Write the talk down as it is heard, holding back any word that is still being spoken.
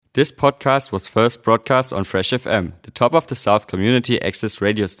This podcast was first broadcast on Fresh FM, the top of the South community access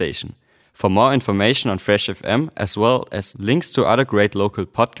radio station. For more information on Fresh FM, as well as links to other great local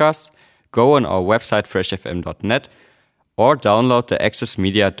podcasts, go on our website freshfm.net or download the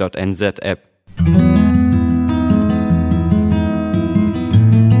accessmedia.nz app.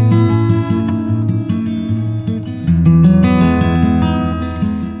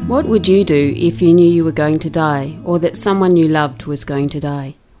 What would you do if you knew you were going to die, or that someone you loved was going to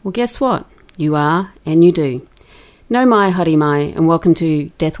die? Well, guess what? You are, and you do. No mai haere mai, and welcome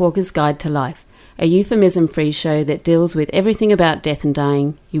to Deathwalker's Guide to Life, a euphemism-free show that deals with everything about death and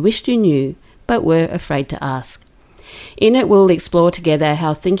dying you wished you knew, but were afraid to ask. In it, we'll explore together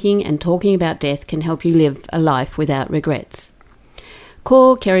how thinking and talking about death can help you live a life without regrets.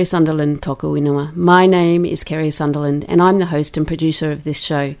 Ko Kerry Sunderland toku ingoa. My name is Kerry Sunderland, and I'm the host and producer of this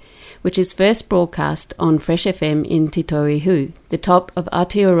show, which is first broadcast on Fresh FM in Te Tauihu, the top of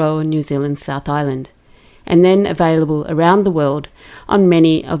Aotearoa, New Zealand's South Island, and then available around the world on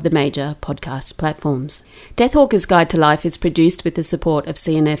many of the major podcast platforms. Deathwalker's Guide to Life is produced with the support of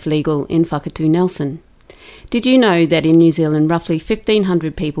CNF Legal in Whakatu Nelson. Did you know that in New Zealand roughly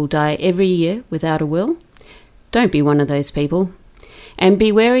 1,500 people die every year without a will? Don't be one of those people. And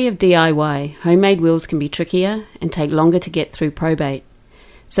be wary of DIY. Homemade wills can be trickier and take longer to get through probate.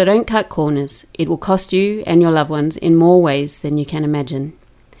 So don't cut corners. It will cost you and your loved ones in more ways than you can imagine.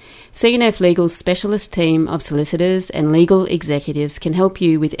 CNF Legal's specialist team of solicitors and legal executives can help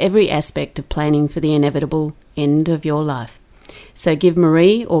you with every aspect of planning for the inevitable end of your life. So give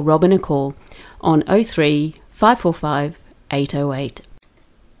Marie or Robin a call on 03 545 808.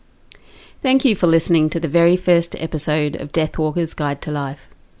 Thank you for listening to the very first episode of Deathwalker's Guide to Life.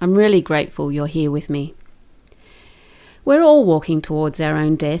 I'm really grateful you're here with me. We're all walking towards our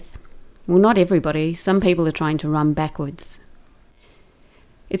own death. Well, not everybody. Some people are trying to run backwards.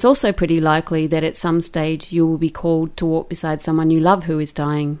 It's also pretty likely that at some stage you will be called to walk beside someone you love who is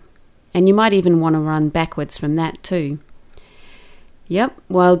dying. And you might even want to run backwards from that too. Yep,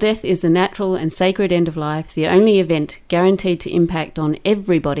 while death is the natural and sacred end of life, the only event guaranteed to impact on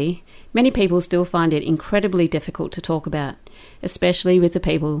everybody, many people still find it incredibly difficult to talk about, especially with the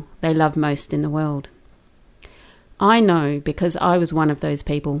people they love most in the world. I know because I was one of those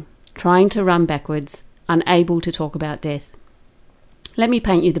people, trying to run backwards, unable to talk about death. Let me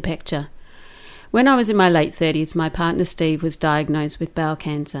paint you the picture. When I was in my late 30s, my partner Steve was diagnosed with bowel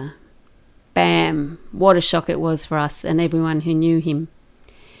cancer. Bam! What a shock it was for us and everyone who knew him.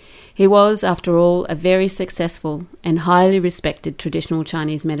 He was, after all, a very successful and highly respected traditional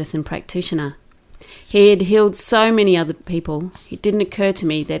Chinese medicine practitioner. He had healed so many other people, it didn't occur to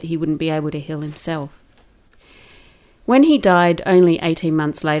me that he wouldn't be able to heal himself. When he died only 18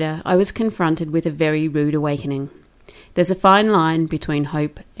 months later, I was confronted with a very rude awakening. There's a fine line between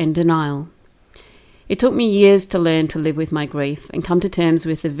hope and denial. It took me years to learn to live with my grief and come to terms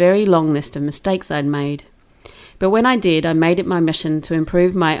with the very long list of mistakes I'd made. But when I did, I made it my mission to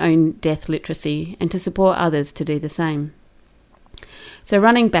improve my own death literacy and to support others to do the same. So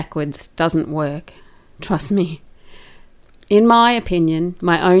running backwards doesn't work. Trust me. In my opinion,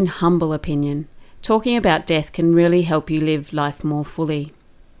 my own humble opinion, talking about death can really help you live life more fully.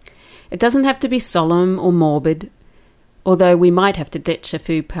 It doesn't have to be solemn or morbid, although we might have to ditch a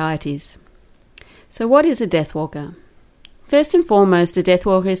few pieties. So what is a death walker? First and foremost, a death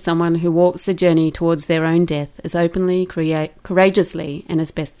walker is someone who walks the journey towards their own death as openly, courageously, and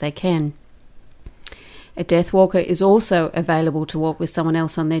as best they can. A death walker is also available to walk with someone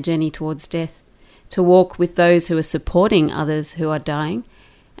else on their journey towards death, to walk with those who are supporting others who are dying,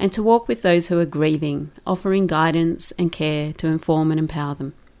 and to walk with those who are grieving, offering guidance and care to inform and empower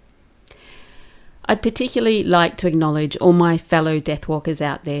them. I'd particularly like to acknowledge all my fellow death walkers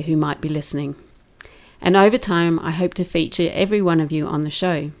out there who might be listening. And over time, I hope to feature every one of you on the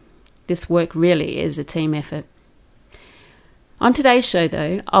show. This work really is a team effort. On today's show,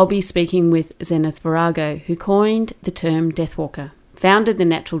 though, I'll be speaking with Zenith Virago, who coined the term death walker, founded the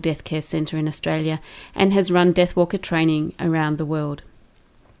Natural Death Care Centre in Australia, and has run death walker training around the world.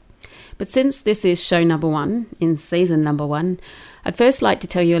 But since this is show number 1, in season number 1, I'd first like to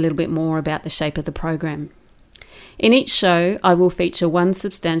tell you a little bit more about the shape of the program. In each show, I will feature one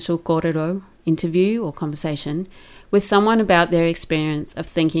substantial kōrero, interview or conversation, with someone about their experience of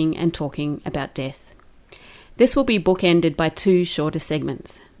thinking and talking about death. This will be bookended by 2 shorter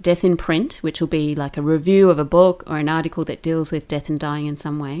segments. Death in print, which will be like a review of a book or an article that deals with death and dying in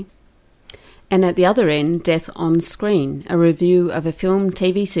some way. And at the other end, Death on Screen, a review of a film,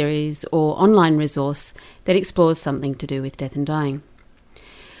 TV series or online resource that explores something to do with death and dying.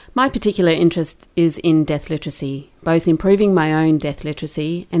 My particular interest is in death literacy, both improving my own death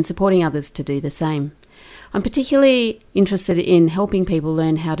literacy and supporting others to do the same. I'm particularly interested in helping people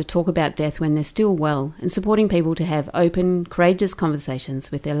learn how to talk about death when they're still well and supporting people to have open, courageous conversations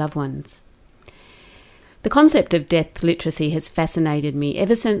with their loved ones. The concept of death literacy has fascinated me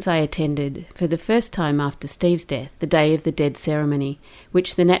ever since I attended, for the first time after Steve's death, the Day of the Dead ceremony,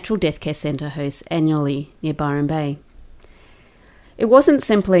 which the Natural Death Care Centre hosts annually near Byron Bay. It wasn't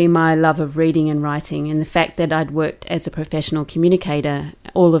simply my love of reading and writing and the fact that I'd worked as a professional communicator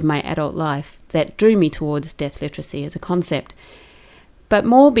all of my adult life that drew me towards death literacy as a concept, but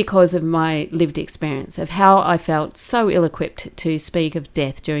more because of my lived experience of how I felt so ill-equipped to speak of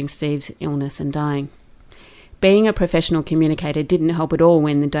death during Steve's illness and dying. Being a professional communicator didn't help at all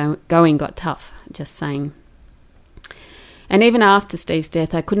when the going got tough, just saying. And even after Steve's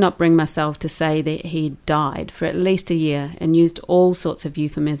death, I could not bring myself to say that he died for at least a year and used all sorts of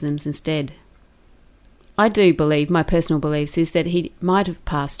euphemisms instead. I do believe, my personal beliefs, is that he might have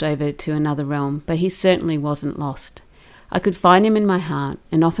passed over to another realm, but he certainly wasn't lost. I could find him in my heart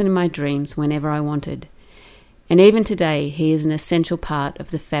and often in my dreams whenever I wanted. And even today, he is an essential part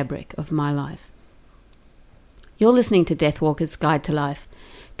of the fabric of my life. You're listening to Deathwalker's Guide to Life.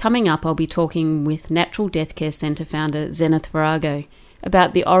 Coming up, I'll be talking with Natural Death Care Centre founder Zenith Virago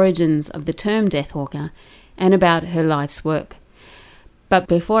about the origins of the term Deathwalker and about her life's work. But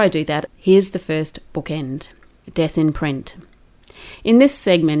before I do that, here's the first bookend, Death in Print. In this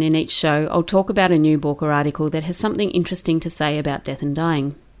segment in each show, I'll talk about a new book or article that has something interesting to say about death and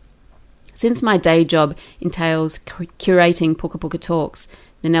dying. Since my day job entails curating Puka Puka Talks,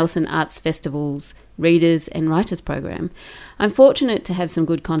 the Nelson Arts Festival's Readers and Writers program, I'm fortunate to have some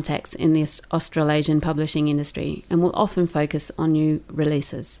good contacts in the Australasian publishing industry and will often focus on new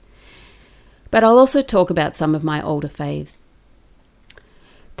releases. But I'll also talk about some of my older faves.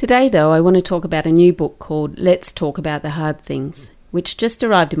 Today, though, I want to talk about a new book called Let's Talk About the Hard Things, which just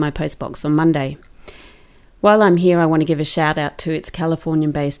arrived in my postbox on Monday. While I'm here, I want to give a shout out to its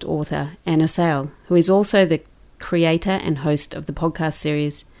Californian-based author, Anna Sale, who is also the creator and host of the podcast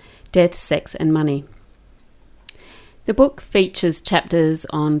series Death, Sex and Money. The book features chapters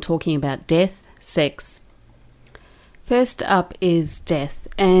on talking about death, sex. First up is death,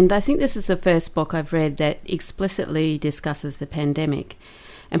 and I think this is the first book I've read that explicitly discusses the pandemic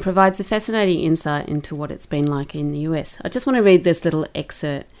and provides a fascinating insight into what it's been like in the US. I just want to read this little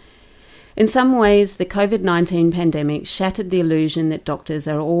excerpt. In some ways, the COVID-19 pandemic shattered the illusion that doctors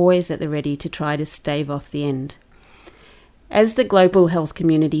are always at the ready to try to stave off the end. As the global health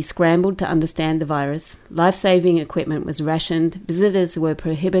community scrambled to understand the virus, life-saving equipment was rationed, visitors were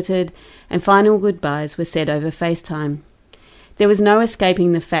prohibited, and final goodbyes were said over FaceTime. There was no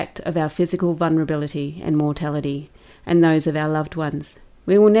escaping the fact of our physical vulnerability and mortality, and those of our loved ones.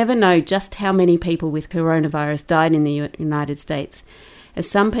 We will never know just how many people with coronavirus died in the United States, as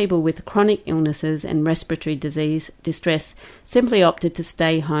some people with chronic illnesses and respiratory disease distress simply opted to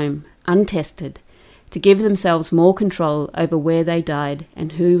stay home, untested, to give themselves more control over where they died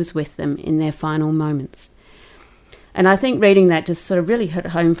and who was with them in their final moments. And I think reading that just sort of really hit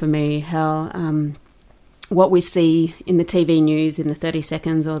home for me how what we see in the TV news in the 30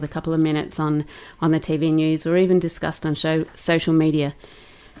 seconds or the couple of minutes on the TV news or even discussed on social media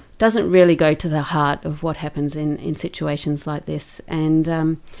doesn't really go to the heart of what happens in situations like this.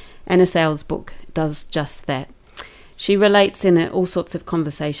 And Anna Sale's book does just that. She relates in all sorts of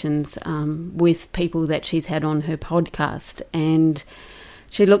conversations with people that she's had on her podcast, and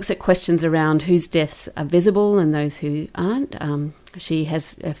she looks at questions around whose deaths are visible and those who aren't. She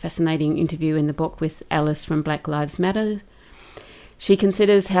has a fascinating interview in the book with Alice from Black Lives Matter. She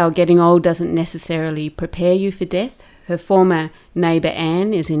considers how getting old doesn't necessarily prepare you for death. Her former neighbour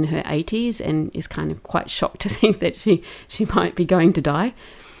Anne is in her 80s and is kind of quite shocked to think that she might be going to die.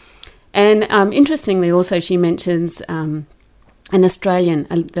 And interestingly, also, she mentions the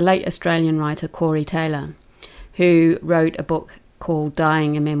late Australian writer Corey Taylor, who wrote a book called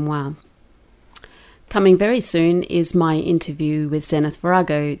Dying, a Memoir. Coming very soon is my interview with Zenith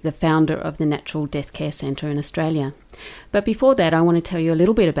Virago, the founder of the Natural Death Care Centre in Australia. But before that, I want to tell you a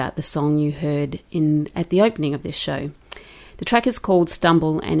little bit about the song you heard at the opening of this show. The track is called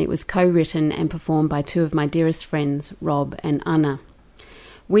Stumble, and it was co-written and performed by two of my dearest friends, Rob and Anna.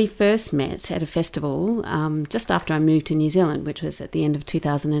 We first met at a festival just after I moved to New Zealand, which was at the end of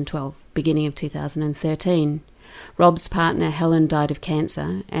 2012, beginning of 2013. Rob's partner, Helen, died of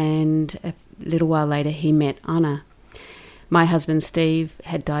cancer, and a little while later he met Anna. My husband, Steve,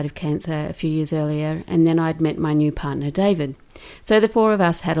 had died of cancer a few years earlier, and then I'd met my new partner, David. So the four of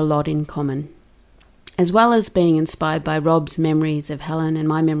us had a lot in common. As well as being inspired by Rob's memories of Helen and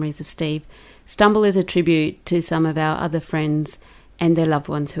my memories of Steve, Stumble is a tribute to some of our other friends and their loved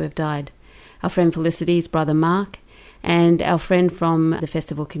ones who have died. Our friend Felicity's brother Mark, and our friend from the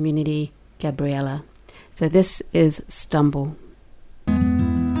festival community, Gabriella. So this is Stumble.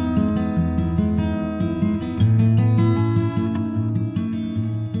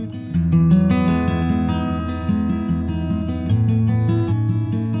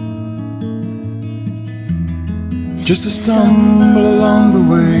 Just a stumble along the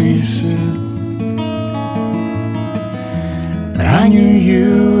way, said, but I knew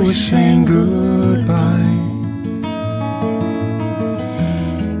you were saying goodbye.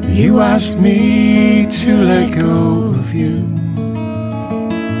 You asked me to let go of you,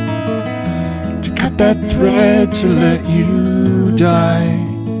 to cut that thread, to let you die.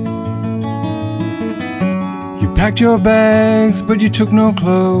 You packed your bags, but you took no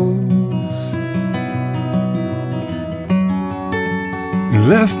clothes, and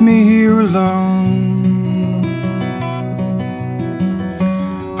left me here alone.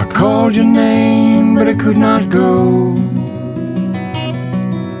 I called your name, but I could not go.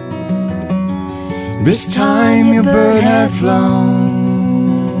 This time your bird had flown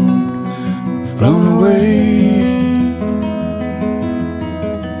away.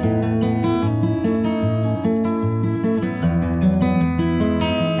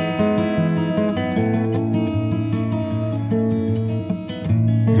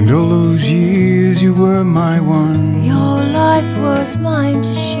 And all those years you were my one. Your life was mine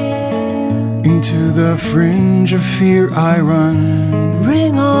to share. Into the fringe of fear I run.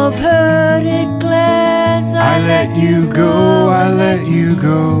 Ring of hurted glass, I let you go, I let you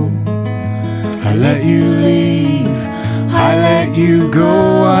go, I let you leave, I let you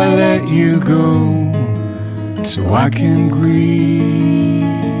go, I let you go, so I can grieve.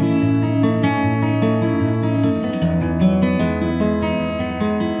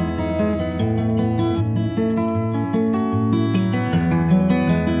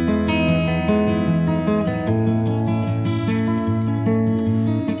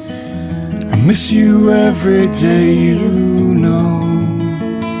 I miss you every day, you know.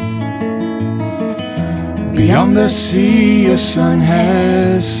 Beyond the sea, your sun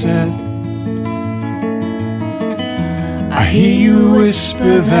has set. I hear you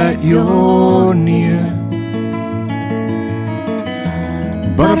whisper that you're near.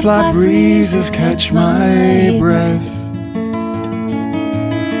 Butterfly breezes catch my breath.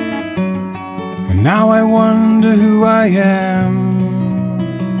 And now I wonder who I am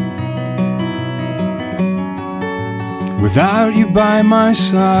without you by my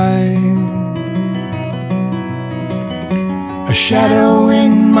side. A shadow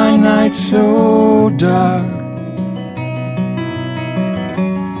in my night so dark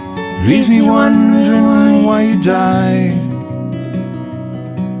leaves me wondering why you died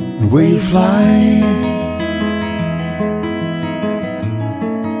and where you fly.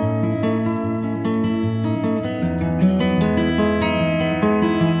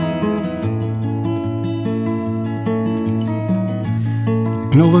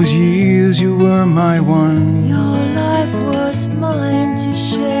 In all those years you were my one. Your life was mine to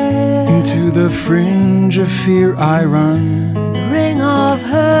share. Into the fringe of fear I run. The ring of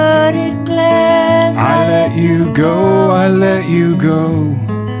hurted glass, I let you go, I let you go,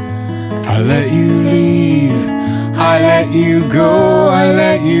 I let you leave, I let you go, I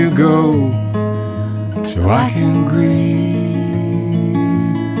let you go, so I can grieve.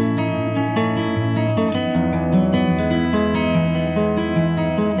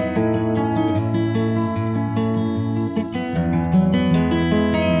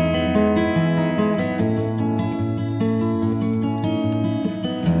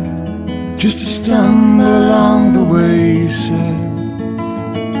 Just a stumble along the way, you said,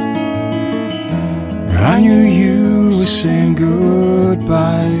 but I knew you were saying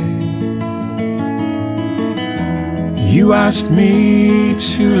goodbye. You asked me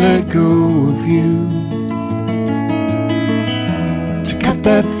to let go of you, to cut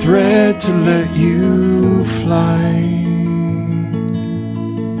that thread, to let you fly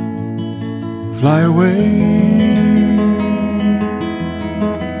away.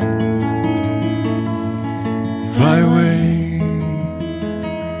 Fly away.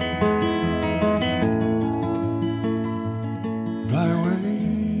 Fly away.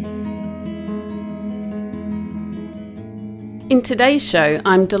 In today's show,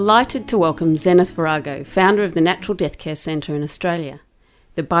 I'm delighted to welcome Zenith Virago, founder of the Natural Death Care Centre in Australia,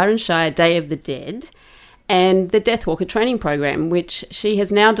 the Byron Shire Day of the Dead, and the Death Walker training program, which she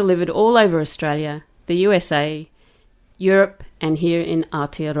has now delivered all over Australia, the USA, Europe, and here in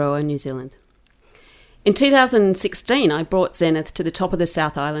Aotearoa, New Zealand. In 2016, I brought Zenith to the top of the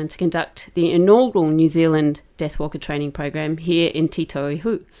South Island to conduct the inaugural New Zealand Deathwalker training program here in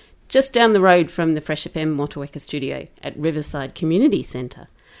Titoihu, just down the road from the Fresh FM Motueka studio at Riverside Community Centre.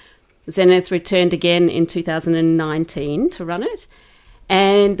 Zenith returned again in 2019 to run it,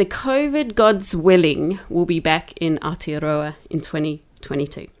 and the COVID gods willing will be back in Aotearoa in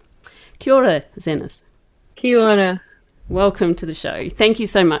 2022. Kia ora, Zenith. Kia ora. Welcome to the show. Thank you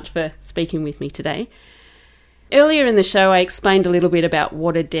so much for speaking with me today. Earlier in the show, I explained a little bit about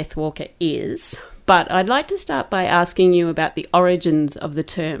what a deathwalker is, but I'd like to start by asking you about the origins of the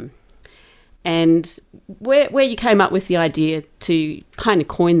term and where you came up with the idea to kind of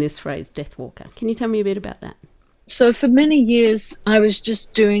coin this phrase, deathwalker. Can you tell me a bit about that? So for many years, I was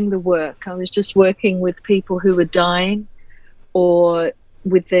just doing the work. I was just working with people who were dying or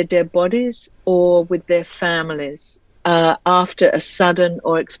with their dead bodies or with their families after a sudden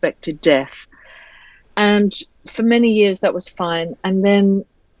or expected death. And for many years, that was fine. And then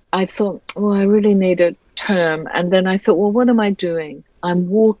I thought, oh, I really need a term. And then I thought, well, what am I doing? I'm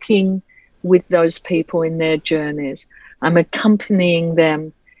walking with those people in their journeys. I'm accompanying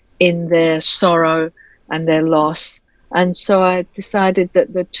them in their sorrow and their loss. And so I decided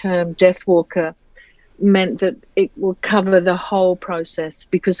that the term deathwalker meant that it will cover the whole process,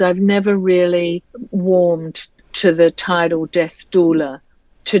 because I've never really warmed to the title death doula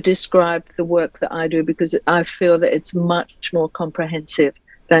to describe the work that I do, because I feel that it's much more comprehensive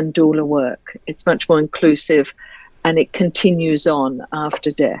than doula work. It's much more inclusive, and it continues on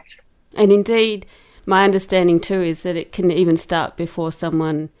after death. And indeed, my understanding too is that it can even start before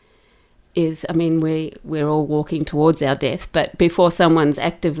someone is, I mean, we're all walking towards our death, but before someone's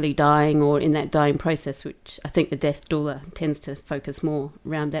actively dying or in that dying process, which I think the death doula tends to focus more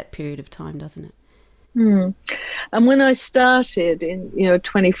around that period of time, doesn't it? And when I started in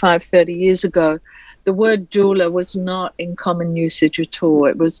 25, 30 years ago, the word doula was not in common usage at all.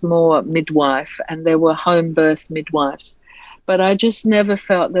 It was more midwife, and there were home birth midwives. But I just never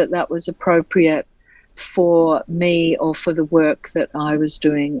felt that that was appropriate for me or for the work that I was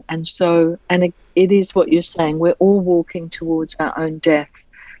doing. And so, and it is what you're saying, we're all walking towards our own death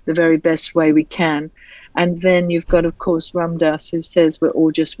the very best way we can. And then you've got, of course, Ram Dass, who says we're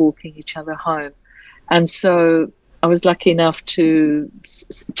all just walking each other home. And so I was lucky enough to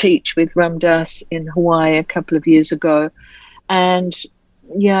teach with Ram Dass in Hawaii a couple of years ago. And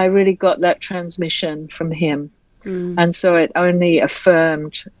yeah, I really got that transmission from him. And so it only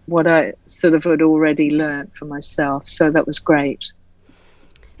affirmed what I sort of had already learned for myself. So that was great.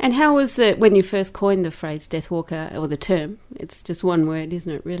 And how was it when you first coined the phrase deathwalker, or the term? It's just one word,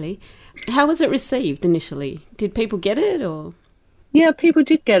 isn't it, really? How was it received initially? Did people get it, or...? Yeah, people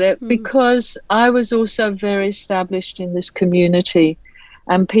did get it because I was also very established in this community,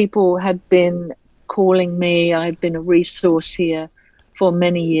 and people had been calling me. I had been a resource here for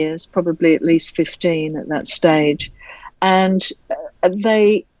many years, probably at least 15 at that stage. And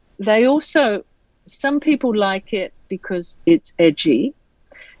they also, some people like it because it's edgy,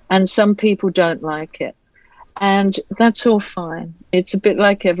 and some people don't like it. And that's all fine. It's a bit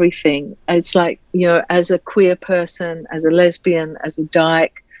like everything. It's like, as a queer person, as a lesbian, as a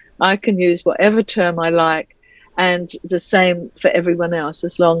dyke, I can use whatever term I like, and the same for everyone else,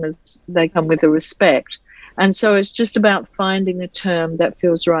 as long as they come with the respect. And so it's just about finding a term that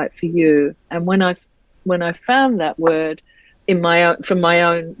feels right for you. And when I found that word from my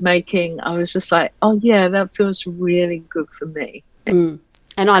own making, I was just like, oh yeah, that feels really good for me. And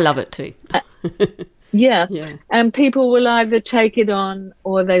I love it too. Yeah, and people will either take it on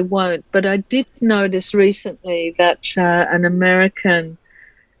or they won't. But I did notice recently that an American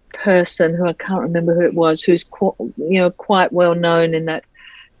person, who I can't remember who it was, who's quite well known in that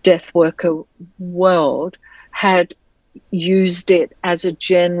death worker world, had used it as a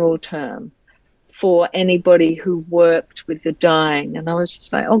general term for anybody who worked with the dying. And I was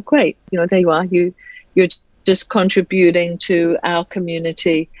just like, oh, great, there you are. You're just contributing to our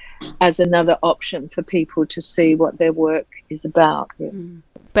community as another option for people to see what their work is about.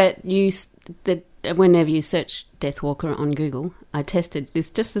 But whenever you search Deathwalker on Google, I tested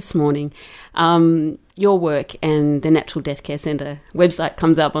this just this morning, your work and the Natural Death Care Centre website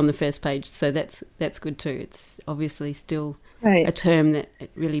comes up on the first page, so that's good too. It's obviously still a term that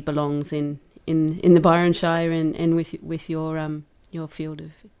it really belongs in the Byron Shire and with your field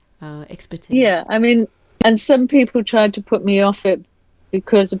of expertise. Yeah, I mean, and some people tried to put me off it,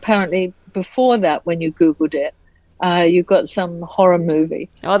 because apparently before that, when you Googled it, you got some horror movie.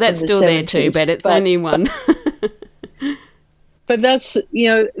 Oh, that's still 70s, there too, but it's only one. But that's,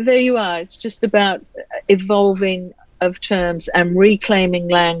 there you are. It's just about evolving of terms and reclaiming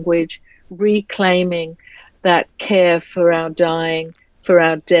language, reclaiming that care for our dying, for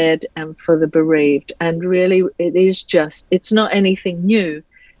our dead, and for the bereaved. And really, it's not anything new.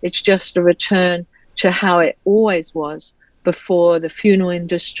 It's just a return to how it always was before the funeral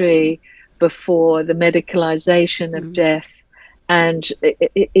industry, before the medicalization of death. And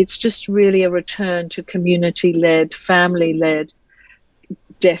it's just really a return to community-led, family-led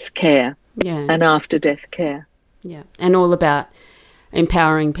death care and after-death care. Yeah, and all about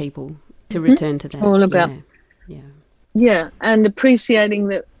empowering people to return to that. All about... Yeah. Yeah, and appreciating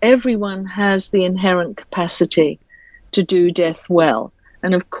that everyone has the inherent capacity to do death well.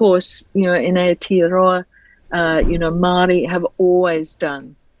 And of course, in Aotearoa, Māori have always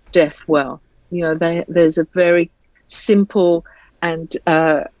done death well. There's a very simple and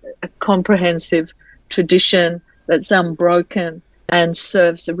a comprehensive tradition that's unbroken and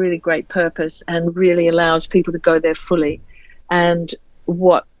serves a really great purpose and really allows people to go there fully. And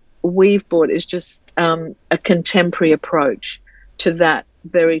what we've brought is just a contemporary approach to that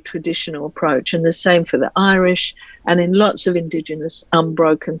very traditional approach, and the same for the Irish and in lots of Indigenous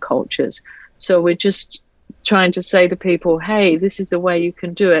unbroken cultures. So we're just trying to say to people, hey, this is the way you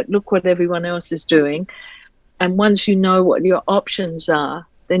can do it. Look what everyone else is doing. And once you know what your options are,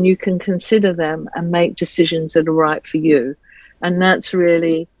 then you can consider them and make decisions that are right for you. And that's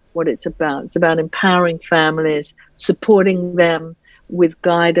really what it's about. It's about empowering families, supporting them with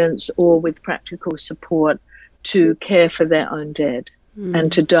guidance or with practical support to care for their own dead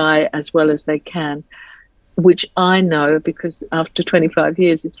and to die as well as they can, which I know, because after 25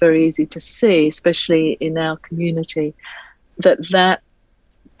 years, it's very easy to see, especially in our community, that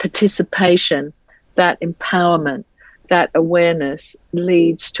participation, that empowerment, that awareness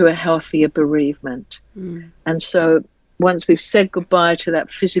leads to a healthier bereavement. And so once we've said goodbye to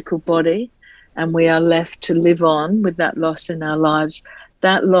that physical body and we are left to live on with that loss in our lives,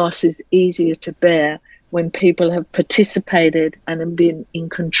 that loss is easier to bear when people have participated and have been in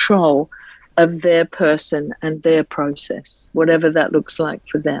control of their person and their process, whatever that looks like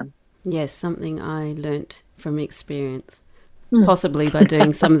for them. Yes, something I learnt from experience, possibly by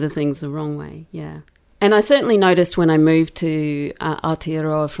doing some of the things the wrong way, yeah. And I certainly noticed when I moved to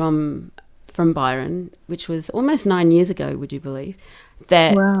Aotearoa from Byron, which was almost 9 years ago, would you believe,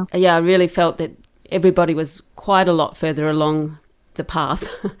 that, I really felt that everybody was quite a lot further along the path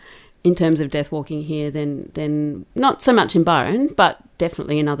in terms of death walking here than not so much in Byron, but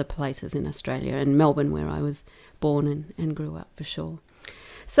definitely in other places in Australia and Melbourne, where I was born and grew up, for sure.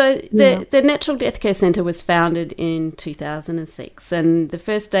 So the Natural Death Care Centre was founded in 2006, and the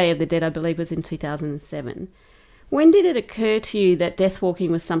first Day of the Dead, I believe, was in 2007. When did it occur to you that death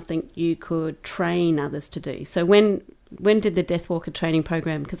walking was something you could train others to do? So when did the Death Walker training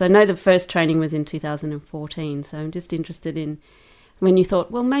program, because I know the first training was in 2014, so I'm just interested in when you thought,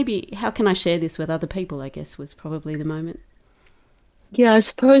 well, maybe how can I share this with other people, I guess, was probably the moment. Yeah, I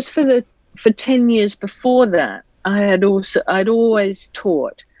suppose for 10 years before that, I'd always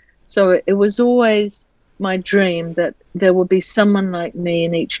taught. So it was always my dream that there would be someone like me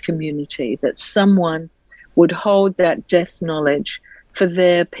in each community, that someone would hold that death knowledge for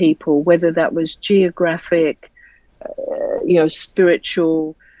their people, whether that was geographic,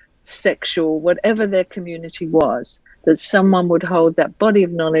 spiritual, sexual, whatever their community was, that someone would hold that body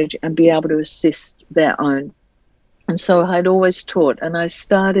of knowledge and be able to assist their own. And so I'd always taught, and I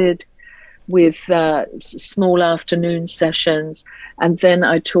started with small afternoon sessions, and then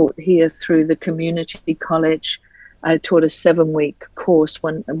I taught here through the community college. I taught a 7-week course,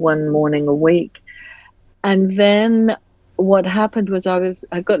 one morning a week. And then what happened was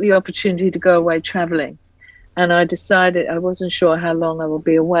I got the opportunity to go away traveling, and I decided I wasn't sure how long I would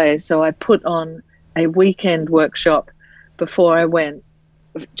be away, so I put on a weekend workshop before I went,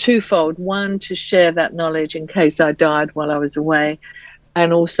 twofold. One, to share that knowledge in case I died while I was away,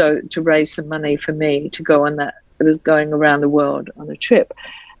 and also to raise some money for me to go on that. It was going around the world on a trip.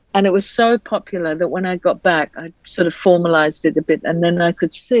 And it was so popular that when I got back, I sort of formalized it a bit, and then I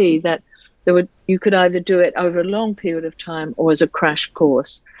could see that you could either do it over a long period of time or as a crash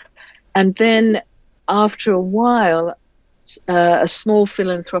course. And then after a while, a small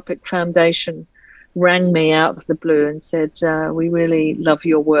philanthropic foundation rang me out of the blue and said, we really love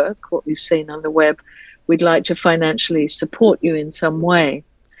your work, what we've seen on the web. We'd like to financially support you in some way.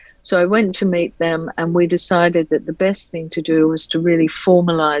 So I went to meet them, and we decided that the best thing to do was to really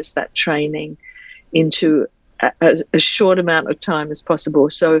formalize that training into a short amount of time as possible.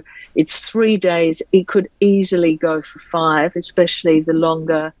 So it's 3 days. It could easily go for 5, especially the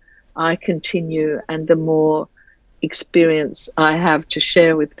longer I continue and the more experience I have to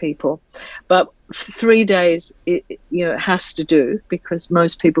share with people. But 3 days, it has to do, because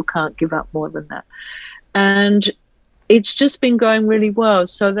most people can't give up more than that. And it's just been going really well.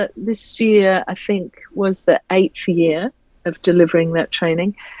 So that this year, I think, was the 8th year of delivering that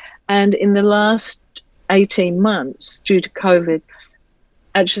training. And in the last 18 months, due to COVID,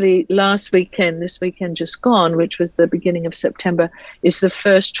 actually this weekend just gone, which was the beginning of September, is the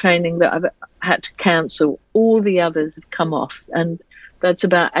first training that I've had to cancel. All the others have come off, and that's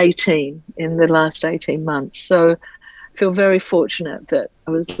about 18 in the last 18 months. So I feel very fortunate that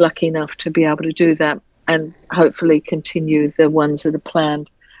I was lucky enough to be able to do that, and hopefully continue the ones that are planned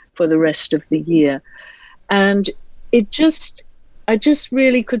for the rest of the year. And I just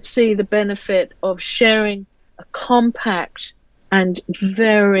really could see the benefit of sharing a compact and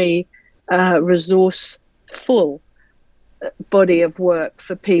very resourceful body of work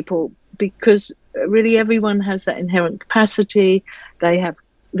for people, because really everyone has that inherent capacity. They have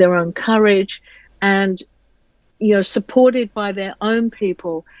their own courage, and supported by their own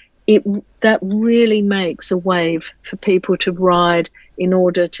people, that really makes a wave for people to ride in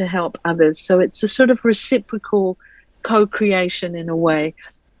order to help others. So it's a sort of reciprocal co-creation, in a way,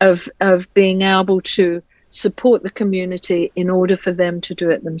 of being able to support the community in order for them to do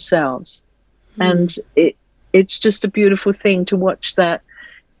it themselves. And it's just a beautiful thing to watch that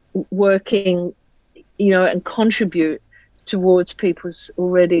working, and contribute towards people's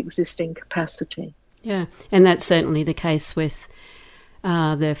already existing capacity. Yeah, and that's certainly the case with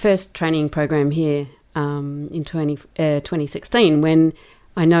the first training program here in 2016, when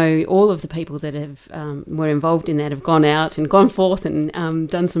I know all of the people that have were involved in that have gone out and gone forth and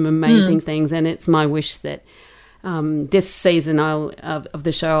done some amazing things. And it's my wish that this season of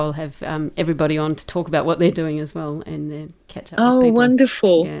the show I'll have everybody on to talk about what they're doing as well, and catch up with people. Oh,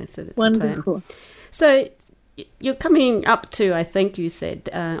 wonderful. Yeah, so that's wonderful. The plan. So you're coming up to, I think you said,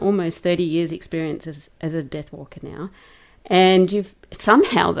 almost 30 years experience as a death walker now. And you've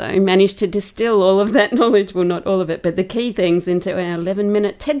somehow, though, managed to distill all of that knowledge, well, not all of it, but the key things, into an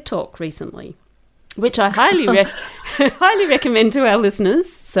 11-minute TED Talk recently, which I highly recommend to our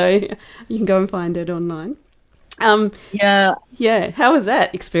listeners. So you can go and find it online. Yeah. How was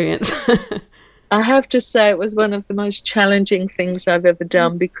that experience? I have to say it was one of the most challenging things I've ever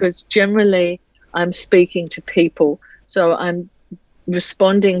done, because generally I'm speaking to people. So I'm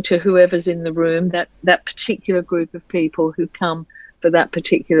responding to whoever's in the room, that particular group of people who come for that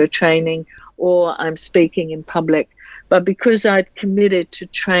particular training, or I'm speaking in public. But because I'd committed to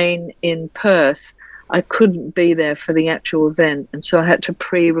train in Perth, I couldn't be there for the actual event. And so I had to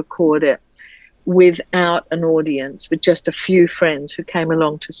pre-record it without an audience, with just a few friends who came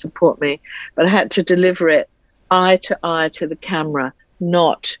along to support me. But I had to deliver it eye to eye to the camera,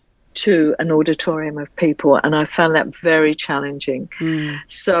 not to an auditorium of people, and I found that very challenging.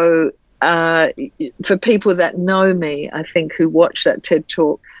 So for people that know me, I think, who watch that TED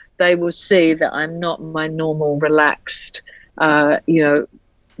Talk, they will see that I'm not my normal relaxed,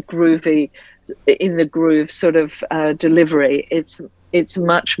 groovy, in the groove sort of delivery. It's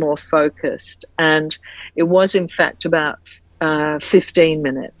much more focused, and it was in fact about 15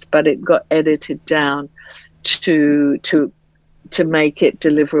 minutes, but it got edited down to make it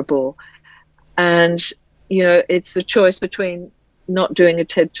deliverable. And it's the choice between not doing a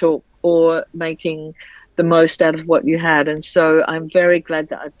TED Talk or making the most out of what you had. And so I'm very glad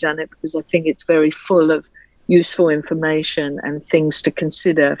that I've done it, because I think it's very full of useful information and things to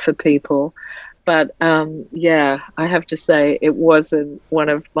consider for people. But I have to say it wasn't one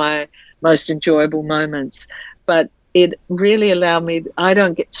of my most enjoyable moments, but it really allowed me, I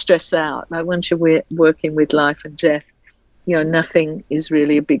don't get stressed out. Like, once you're working with life and death, nothing is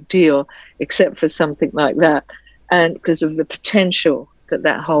really a big deal except for something like that. And because of the potential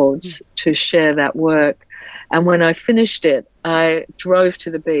that holds to share that work. And when I finished it, I drove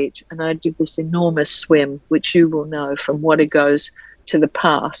to the beach and I did this enormous swim, which you will know from Warrego's to the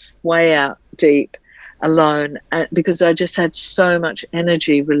pass, way out deep, alone, because I just had so much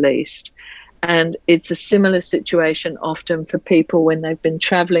energy released. And it's a similar situation often for people when they've been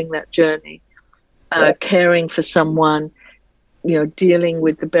traveling that journey, caring for someone, dealing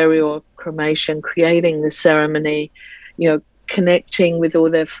with the burial, cremation, creating the ceremony, connecting with all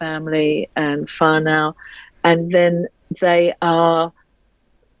their family and whānau, and then they are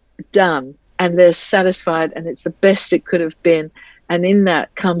done and they're satisfied and it's the best it could have been. And in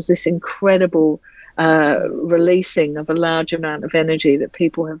that comes this incredible releasing of a large amount of energy that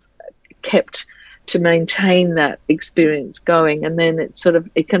people have kept to maintain that experience going. And then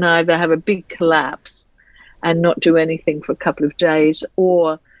it can either have a big collapse and not do anything for a couple of days,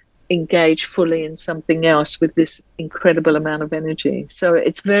 or engage fully in something else with this incredible amount of energy. So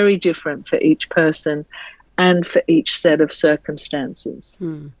it's very different for each person and for each set of circumstances.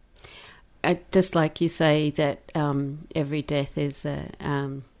 Just like you say that every death is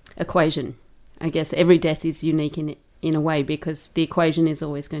an equation. I guess every death is unique in a way, because the equation is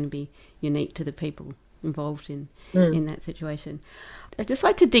always going to be unique to the people involved in that situation. I'd just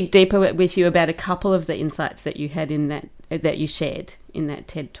like to dig deeper with you about a couple of the insights that you had in that you shared in that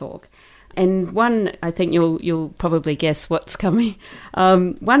TED Talk. And one, I think you'll probably guess what's coming.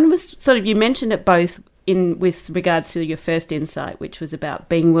 One was sort of, you mentioned it both with regards to your first insight, which was about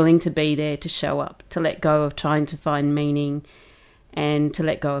being willing to be there, to show up, to let go of trying to find meaning, and to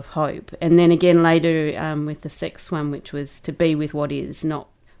let go of hope. And then again later with the sixth one, which was to be with what is, not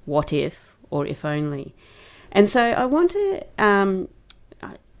what if or if only. And so I want to,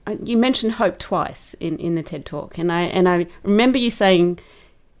 you mentioned hope twice in the TED Talk, and I remember you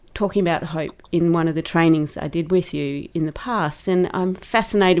talking about hope in one of the trainings I did with you in the past, and I'm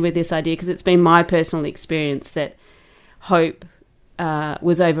fascinated with this idea because it's been my personal experience that hope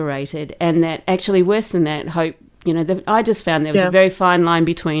was overrated, and that actually worse than that, hope, I just found there was a very fine line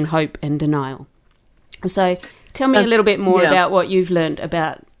between hope and denial. So tell me a little bit more about what you've learned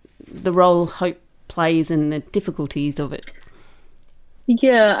about the role hope plays and the difficulties of it.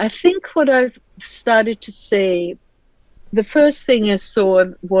 Yeah, I think what I've started to see, the first thing I saw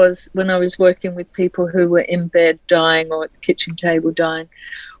was when I was working with people who were in bed dying or at the kitchen table dying,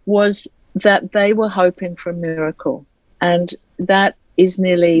 was that they were hoping for a miracle. And that is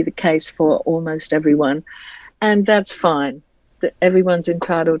nearly the case for almost everyone. And that's fine. Everyone's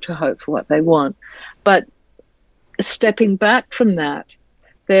entitled to hope for what they want. But stepping back from that,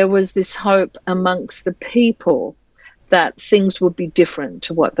 there was this hope amongst the people that things would be different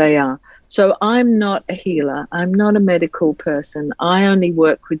to what they are. So I'm not a healer. I'm not a medical person. I only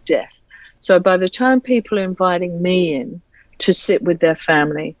work with death. So by the time people are inviting me in to sit with their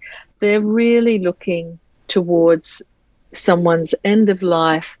family, they're really looking towards someone's end of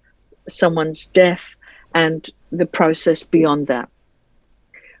life, someone's death, and the process beyond that.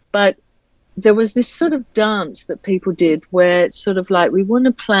 But there was this sort of dance that people did where it's sort of like, we want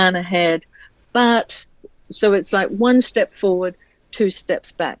to plan ahead, but so it's like one step forward, 2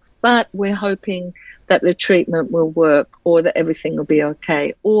 steps back, but we're hoping that the treatment will work, or that everything will be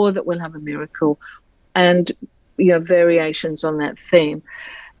okay, or that we'll have a miracle, and variations on that theme.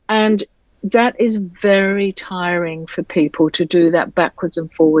 And that is very tiring for people to do that backwards and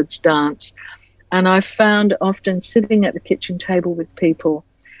forwards dance. And I found often sitting at the kitchen table with people,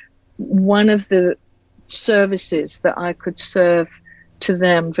 one of the services that I could serve to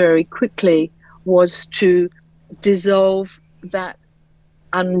them very quickly was to dissolve that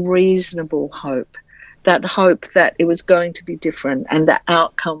unreasonable hope, that hope that it was going to be different and the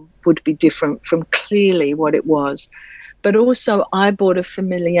outcome would be different from clearly what it was. But also I brought a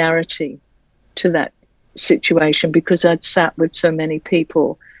familiarity to that situation because I'd sat with so many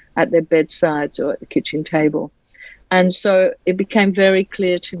people at their bedsides or at the kitchen table. And so it became very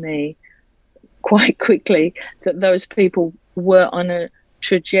clear to me quite quickly that those people were on a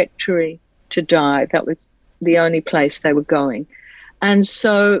trajectory to die. That was the only place they were going. And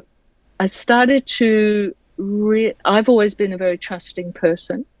so I started to, I've always been a very trusting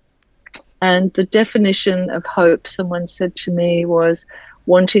person. And the definition of hope, someone said to me, was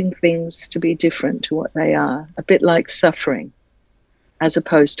wanting things to be different to what they are, a bit like suffering as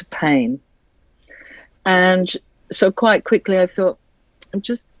opposed to pain. And so quite quickly I thought,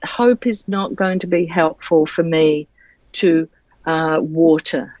 hope is not going to be helpful for me to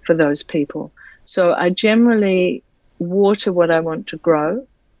water for those people. So I generally water what I want to grow,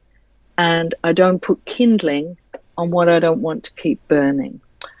 and I don't put kindling on what I don't want to keep burning.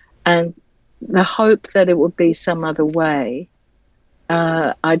 And the hope that it would be some other way,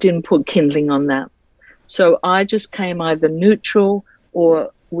 I didn't put kindling on that. So I just came either neutral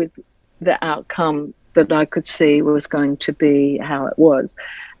or with the outcome that I could see was going to be how it was.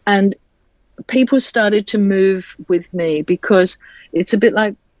 And people started to move with me because it's a bit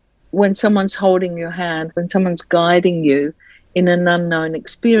like when someone's holding your hand, when someone's guiding you in an unknown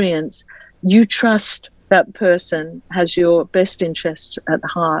experience, you trust that person has your best interests at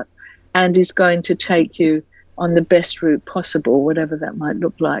heart and is going to take you on the best route possible, whatever that might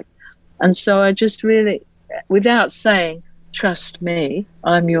look like. And so I just really, without saying, trust me,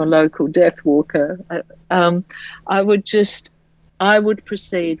 I'm your local death walker, I would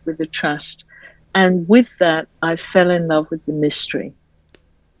proceed with the trust. And with that, I fell in love with the mystery,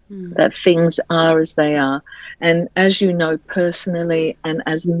 that things are as they are. And as you know personally, and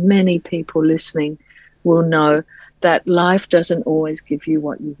as many people listening will know, that life doesn't always give you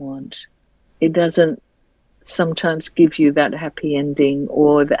what you want. It doesn't sometimes give you that happy ending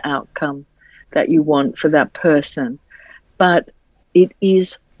or the outcome that you want for that person. But it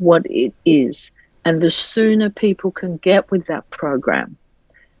is what it is. And the sooner people can get with that program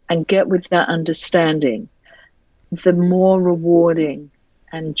and get with that understanding, the more rewarding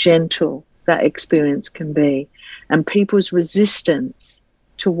and gentle that experience can be. And people's resistance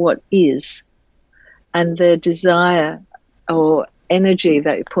to what is and their desire or energy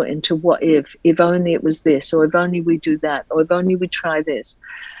that you put into what if only it was this, or if only we do that, or if only we try this.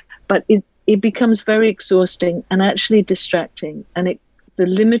 But it becomes very exhausting and actually distracting. And the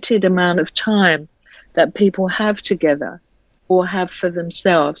limited amount of time that people have together or have for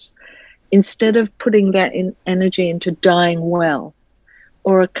themselves, instead of putting that energy into dying well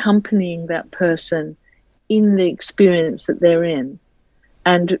or accompanying that person in the experience that they're in,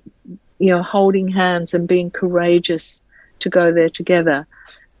 and holding hands and being courageous to go there together,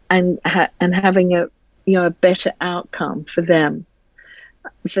 and having a better outcome for them.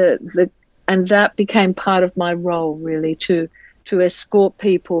 And that became part of my role, really, to escort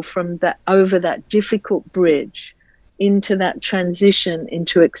people from that, over that difficult bridge, into that transition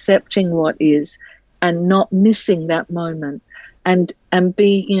into accepting what is and not missing that moment, and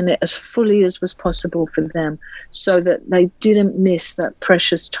being in it as fully as was possible for them, so that they didn't miss that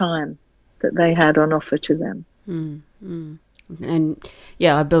precious time that they had on offer to them. And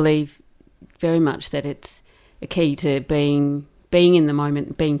yeah, I believe very much that it's a key to being in the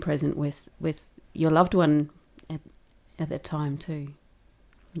moment, being present with your loved one at that time too.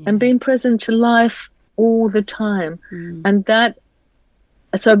 Yeah. And being present to life all the time. And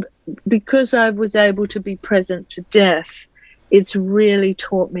so because I was able to be present to death, it's really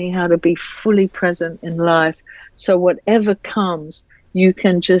taught me how to be fully present in life. So whatever comes, you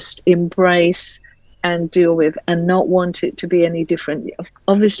can just embrace and deal with, and not want it to be any different.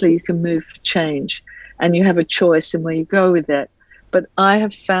 Obviously, you can move for change, and you have a choice in where you go with it. But I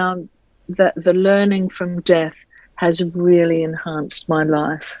have found that the learning from death has really enhanced my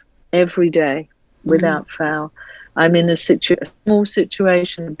life every day, without fail. I'm in a small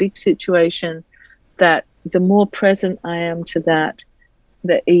situation, a big situation, that the more present I am to that,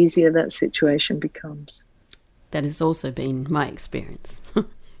 the easier that situation becomes. That has also been my experience in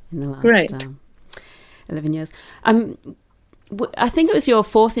the last Great. 11 years. I think it was your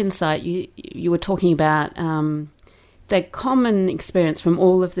fourth insight. You were talking about the common experience from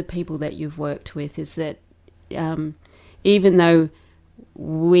all of the people that you've worked with is that even though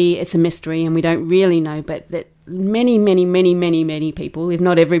it's a mystery and we don't really know, but that many people, if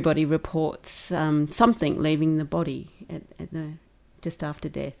not everybody, reports something leaving the body just after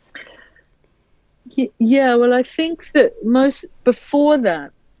death. Yeah, well, I think that before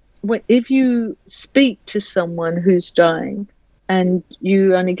that, if you speak to someone who's dying and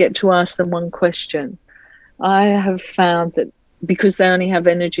you only get to ask them one question, I have found that because they only have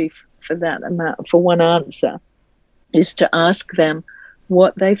energy for that amount, for one answer, is to ask them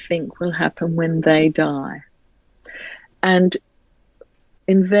what they think will happen when they die. And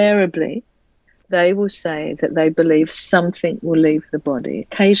invariably, they will say that they believe something will leave the body.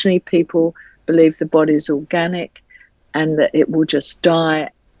 Occasionally, people believe the body is organic and that it will just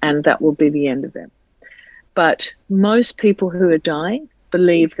die and that will be the end of it. But most people who are dying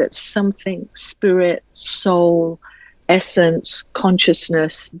believe that something, spirit, soul, essence,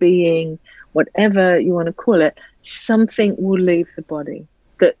 consciousness, being, whatever you want to call it, something will leave the body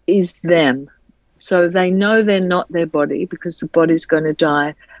that is them. So they know they're not their body because the body's going to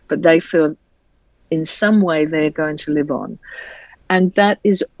die, but they feel in some way they're going to live on. And that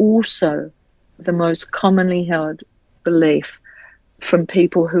is also the most commonly held belief from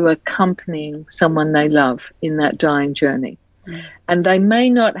people who are accompanying someone they love in that dying journey. And they may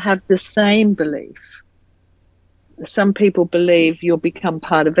not have the same belief. Some people believe you'll become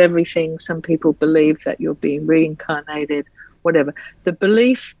part of everything. Some people believe that you're being reincarnated, whatever. The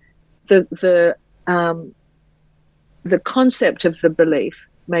belief, the concept of the belief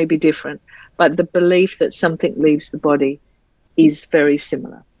may be different, but the belief that something leaves the body is very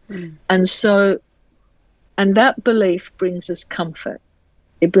similar. And that belief brings us comfort.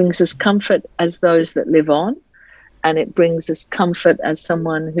 It brings us comfort as those that live on, and it brings us comfort as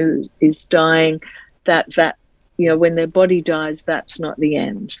someone who is dying, that when their body dies, that's not the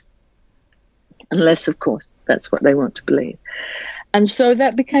end. Unless, of course, that's what they want to believe. And so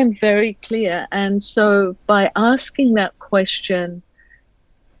that became very clear. And so by asking that question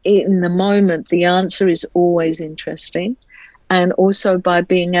in the moment, the answer is always interesting. And also by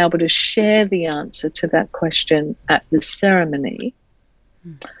being able to share the answer to that question at the ceremony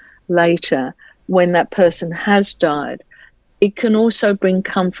later, when that person has died, it can also bring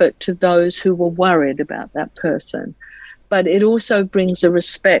comfort to those who were worried about that person. But it also brings a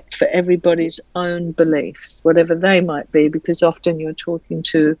respect for everybody's own beliefs, whatever they might be, because often you're talking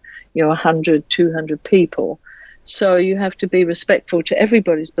to, 100, 200 people. So you have to be respectful to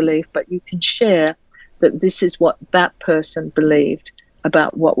everybody's belief, but you can share that this is what that person believed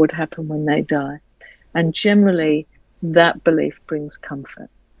about what would happen when they die. And generally, that belief brings comfort.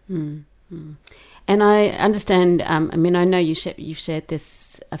 Mm-hmm. And I understand, I know you've shared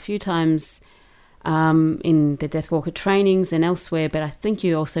this a few times in the Deathwalker trainings and elsewhere, but I think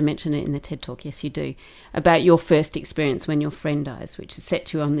you also mentioned it in the TED Talk, yes you do, about your first experience when your friend dies, which has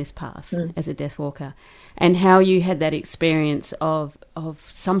set you on this path as a Deathwalker, and how you had that experience of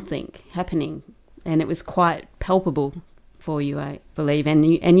something happening, and it was quite palpable for you, I believe, and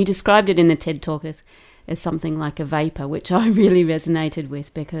you described it in the TED Talk as something like a vapor, which I really resonated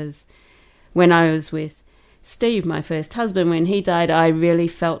with, because when I was with Steve, my first husband, when he died, I really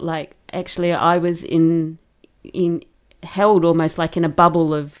felt like actually I was in held almost like in a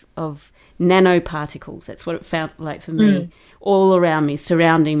bubble of nanoparticles. That's what it felt like for me, all around me,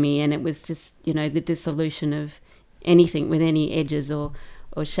 surrounding me, and it was just, the dissolution of anything with any edges or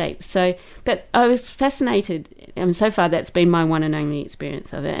shapes. So, but I was fascinated, and so far that's been my one and only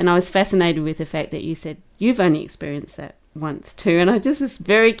experience of it, and I was fascinated with the fact that you said you've only experienced that once too, and I just was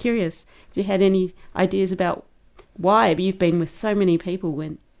very curious if you had any ideas about why. You've been with so many people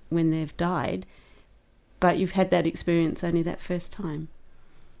when they've died, but you've had that experience only that first time.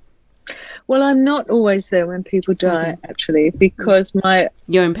 Well, I'm not always there when people die, actually, because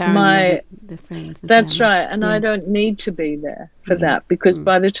you're empowering the friends. That's family. Right, and I don't need to be there for that, because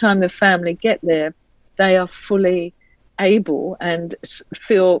by the time the family get there, they are fully able and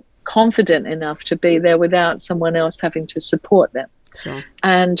feel confident enough to be there without someone else having to support them. Sure.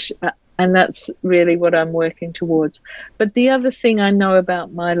 And that's really what I'm working towards. But the other thing I know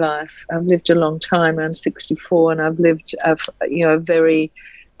about my life, I've lived a long time. I'm 64, and I've lived a very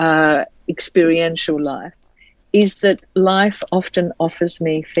experiential life, is that life often offers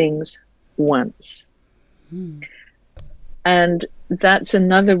me things once. And that's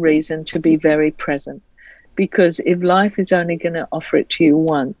another reason to be very present, because if life is only going to offer it to you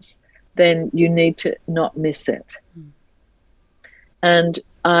once, then you need to not miss it. And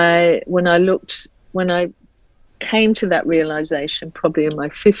when I came to that realization, probably in my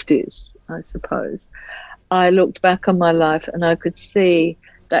 50s, I suppose, I looked back on my life and I could see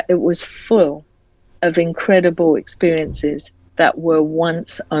that it was full of incredible experiences that were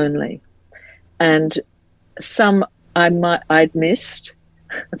once only. And some I'd missed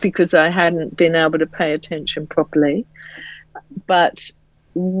because I hadn't been able to pay attention properly. But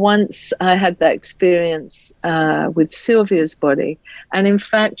once I had that experience with Sylvia's body, and in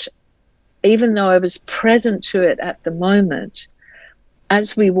fact, even though I was present to it at the moment,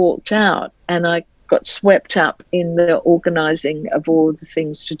 as we walked out and I got swept up in the organising of all the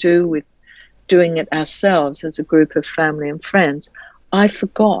things to do with doing it ourselves as a group of family and friends, I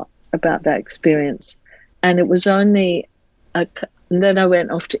forgot about that experience. And it was only and then I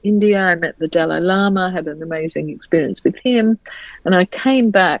went off to India. I met the Dalai Lama, had an amazing experience with him. And I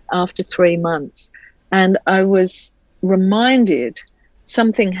came back after 3 months and I was reminded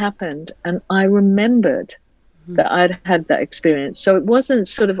something happened, and I remembered that I'd had that experience. So it wasn't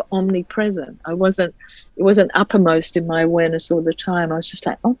sort of omnipresent. It wasn't uppermost in my awareness all the time. I was just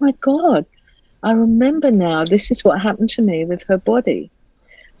like, oh my God, I remember now, this is what happened to me with her body.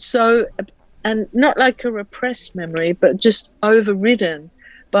 So, and not like a repressed memory, but just overridden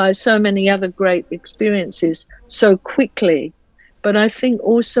by so many other great experiences so quickly. But I think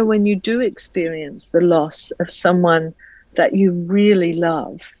also when you do experience the loss of someone that you really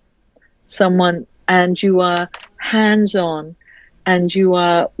love, someone, and you are hands-on and you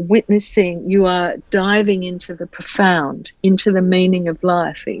are witnessing, you are diving into the profound, into the meaning of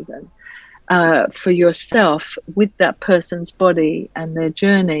life even, for yourself with that person's body and their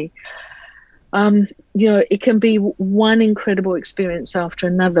journey. It can be one incredible experience after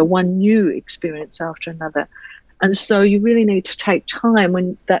another, one new experience after another. And so you really need to take time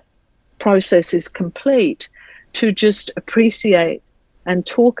when that process is complete to just appreciate and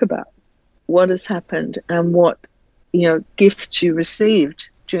talk about what has happened and what, gifts you received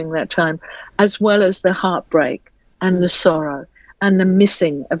during that time, as well as the heartbreak and the sorrow and the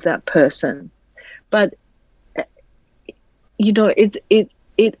missing of that person. But,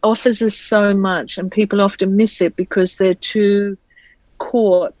 it offers us so much, and people often miss it because they're too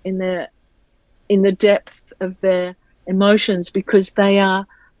caught in the depth of their emotions, because they are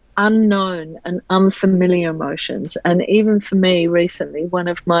unknown and unfamiliar emotions. And even for me recently, one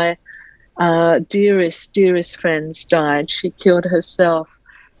of my dearest friends died. She killed herself.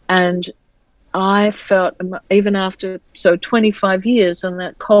 And I felt, even after 25 years on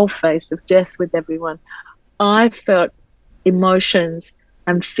that cold face of death with everyone, I felt emotions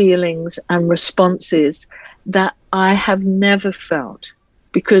and feelings and responses that I have never felt,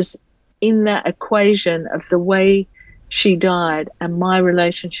 because in that equation of the way she died and my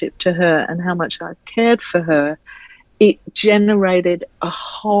relationship to her and how much I cared for her, it generated a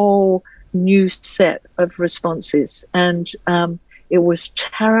whole new set of responses. And it was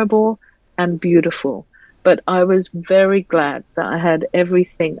terrible and beautiful. But I was very glad that I had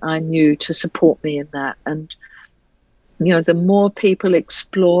everything I knew to support me in that. And, you know, the more people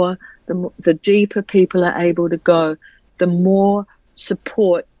explore, the deeper people are able to go, the more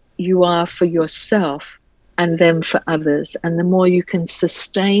support you are for yourself and then for others, and the more you can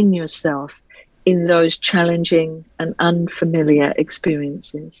sustain yourself in those challenging and unfamiliar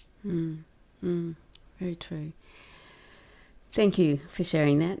experiences. Very true. Thank you for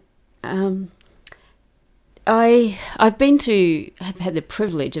sharing that. I've had the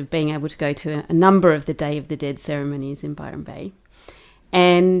privilege of being able to go to a number of the Day of the Dead ceremonies in Byron Bay,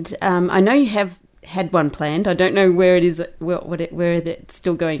 and I know you have had one planned. I don't know where it is, where it's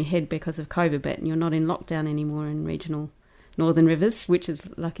still going ahead because of COVID, but you're not in lockdown anymore in regional Northern Rivers, which is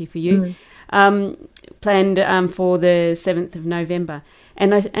lucky for you. Planned for the 7th of November,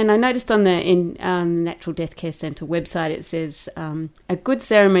 and I noticed on the Natural Death Care Centre website it says a good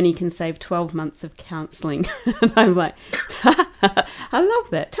ceremony can save 12 months of counselling. And I'm like, I love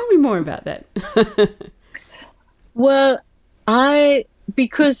that. Tell me more about that. Well,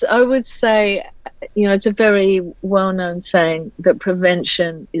 because I would say, you know, it's a very well-known saying that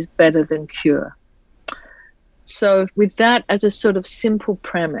prevention is better than cure. So with that as a sort of simple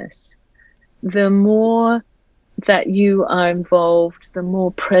premise, the more that you are involved, the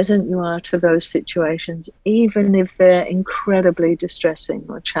more present you are to those situations, even if they're incredibly distressing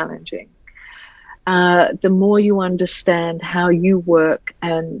or challenging, the more you understand how you work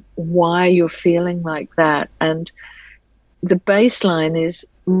and why you're feeling like that. And the baseline is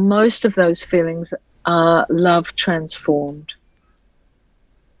most of those feelings are love transformed.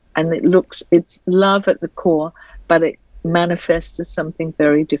 And it's love at the core, but it manifests as something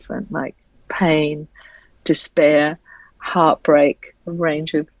very different, like pain, despair, heartbreak, a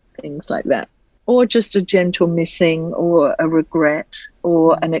range of things like that. Or just a gentle missing, or a regret,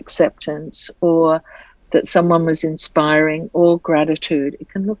 or an acceptance, or that someone was inspiring, or gratitude. It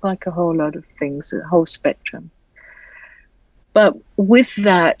can look like a whole lot of things, a whole spectrum. But with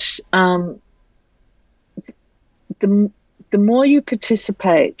that, the more you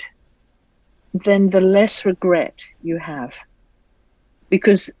participate, then the less regret you have.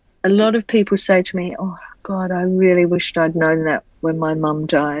 Because a lot of people say to me, oh, God, I really wished I'd known that when my mum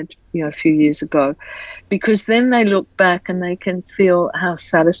died, you know, a few years ago. Because then they look back and they can feel how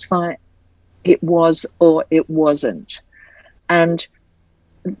satisfying it was or it wasn't. And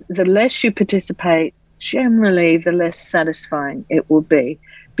the less you participate, generally the less satisfying it will be,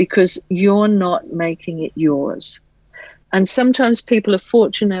 because you're not making it yours. And sometimes people are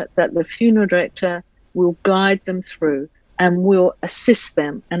fortunate that the funeral director will guide them through and will assist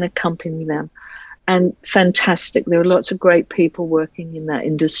them and accompany them. And fantastic. There are lots of great people working in that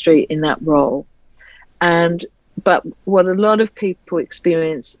industry, in that role. But what a lot of people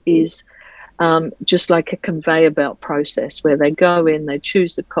experience is just like a conveyor belt process, where they go in, they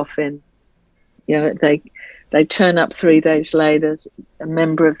choose the coffin, you know, they turn up 3 days later, a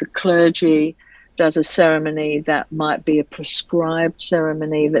member of the clergy does a ceremony that might be a prescribed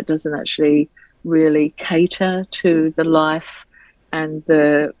ceremony that doesn't actually really cater to the life and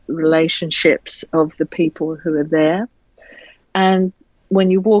the relationships of the people who are there. And when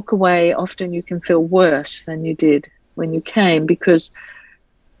you walk away, often you can feel worse than you did when you came, because,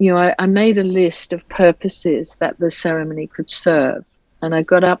 you know, I made a list of purposes that the ceremony could serve, and I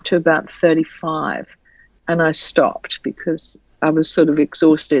got up to about 35 and I stopped because I was sort of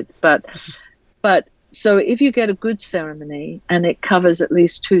exhausted. But so if you get a good ceremony and it covers at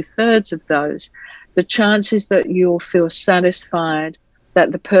least 2/3 of those, the chances that you'll feel satisfied,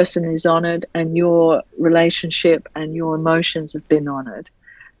 that the person is honored and your relationship and your emotions have been honored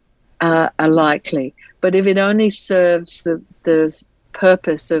are likely. But if it only serves the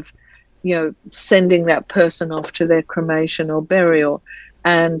purpose of, you know, sending that person off to their cremation or burial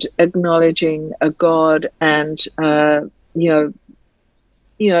and acknowledging a God and,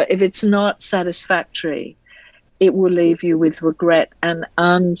 if it's not satisfactory, it will leave you with regret and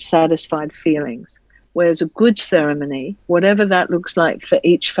unsatisfied feelings. Whereas a good ceremony, whatever that looks like for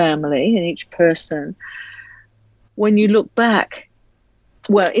each family and each person, when you look back,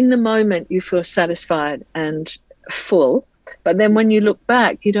 well, in the moment you feel satisfied and full, but then when you look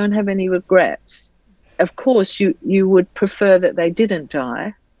back, you don't have any regrets. Of course, you would prefer that they didn't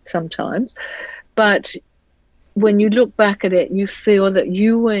die sometimes, but when you look back at it, you feel that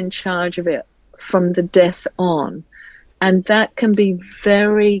you were in charge of it from the death on. And that can be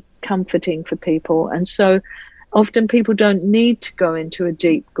very comforting for people. And so often people don't need to go into a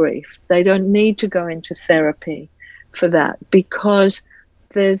deep grief. They don't need to go into therapy for that, because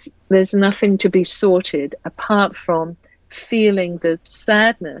there's nothing to be sorted apart from feeling the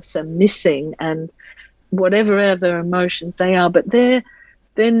sadness and missing and whatever other emotions they are. But they're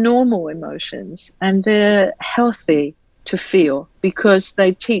normal emotions, and they're healthy to feel, because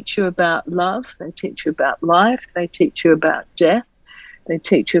they teach you about love, they teach you about life, they teach you about death, they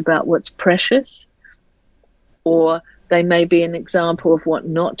teach you about what's precious, or they may be an example of what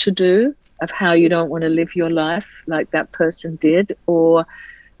not to do, of how you don't want to live your life like that person did, or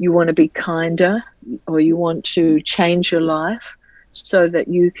you want to be kinder, or you want to change your life so that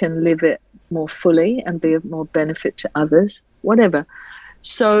you can live it more fully and be of more benefit to others, whatever.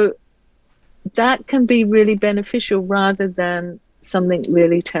 So that can be really beneficial rather than something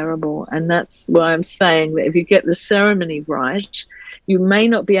really terrible. And that's why I'm saying that if you get the ceremony right, you may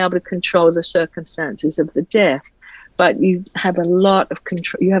not be able to control the circumstances of the death, but you have a lot of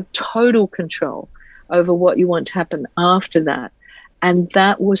control. You have total control over what you want to happen after that. And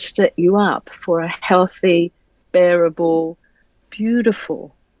that will set you up for a healthy, bearable,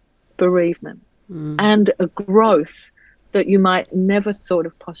 beautiful bereavement and a growth that you might never thought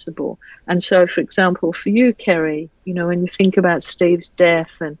of possible. And so, for example, for you, Kerry, you know, when you think about Steve's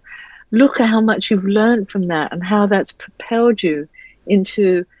death, and look at how much you've learned from that and how that's propelled you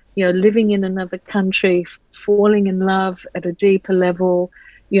into, you know, living in another country, falling in love at a deeper level,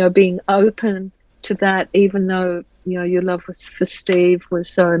 you know, being open to that, even though, you know, your love for Steve was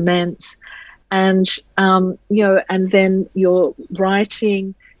so immense. And, you know, and then your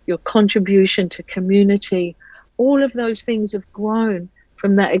writing, your contribution to community, all of those things have grown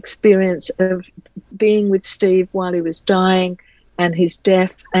from that experience of being with Steve while he was dying, and his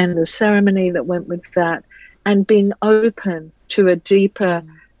death and the ceremony that went with that, and being open to a deeper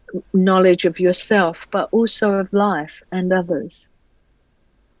knowledge of yourself, but also of life and others.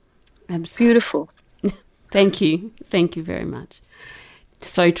 Absolutely. Beautiful. Thank you. Thank you very much.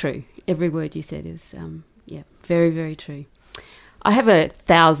 So true. Every word you said is, very, very true. I have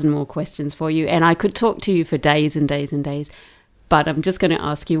 1,000 more questions for you, and I could talk to you for days and days and days, but I'm just going to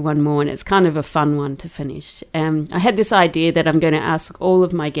ask you one more, and it's kind of a fun one to finish. I had this idea that I'm going to ask all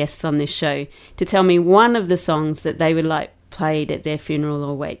of my guests on this show to tell me one of the songs that they would like played at their funeral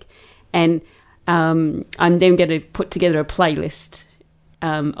or wake, and I'm then going to put together a playlist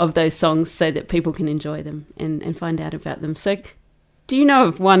of those songs so that people can enjoy them and find out about them. So do you know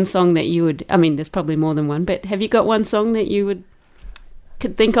of one song that you would, I mean, there's probably more than one, but have you got one song that you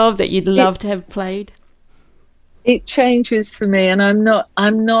could think of that you'd love to have played? It changes for me, and I'm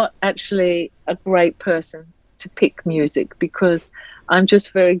not actually a great person to pick music, because I'm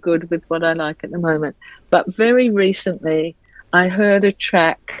just very good with what I like at the moment. But very recently I heard a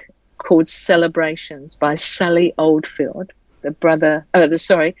track called Celebrations by Sally Oldfield,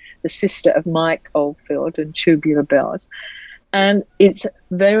 the sister of Mike Oldfield and Tubular Bells. And it's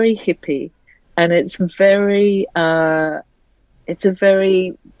very hippie, and it's a very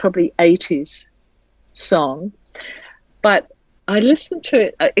probably 80s song. But I listened to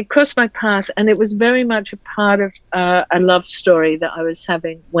it, it crossed my path, and it was very much a part of a love story that I was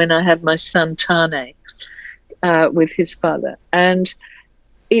having when I had my son Tane with his father. And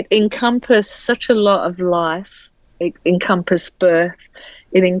it encompassed such a lot of life. It encompassed birth,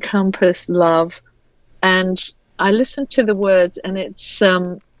 it encompassed love. And I listened to the words, and it's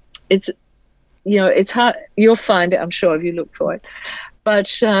you know, it's hard. You'll find it, I'm sure, if you look for it. But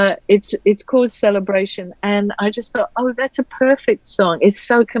it's called Celebration, and I just thought, oh, that's a perfect song. It's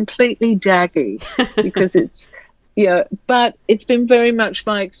so completely daggy because it's, you know, but it's been very much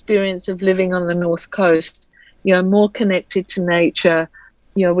my experience of living on the North Coast, you know, more connected to nature,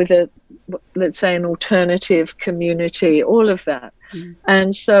 you know, with let's say an alternative community, all of that.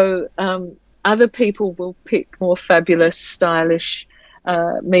 And so other people will pick more fabulous, stylish,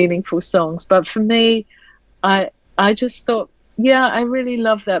 meaningful songs. But for me, I just thought, yeah, I really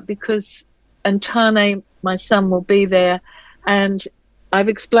love that, because Tane, my son, will be there, and I've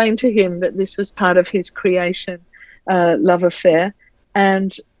explained to him that this was part of his creation love affair,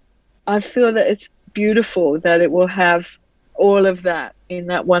 and I feel that it's beautiful that it will have all of that in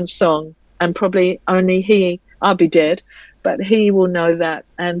that one song, and probably only I'll be dead, but he will know that,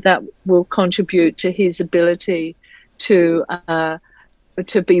 and that will contribute to his ability to but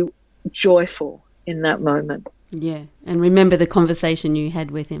to be joyful in that moment. Yeah, and remember the conversation you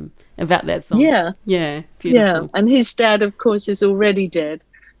had with him about that song. Yeah. Yeah, beautiful. Yeah, and his dad, of course, is already dead.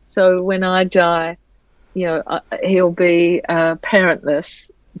 So when I die, he'll be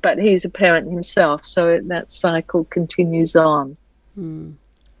parentless, but he's a parent himself. So that cycle continues on. Mm.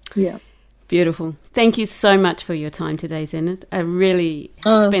 Yeah. Beautiful. Thank you so much for your time today, Zenith.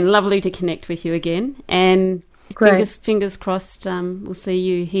 It's been lovely to connect with you again. And fingers crossed we'll see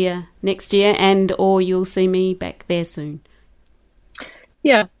you here next year, or you'll see me back there soon.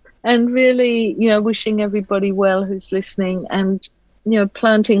 Yeah, and really, wishing everybody well who's listening, and,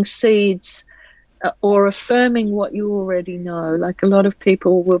 planting seeds or affirming what you already know. Like, a lot of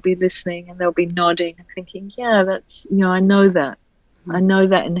people will be listening and they'll be nodding and thinking, yeah, that's, I know that. I know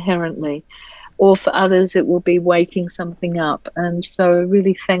that inherently. Or for others, it will be waking something up. And so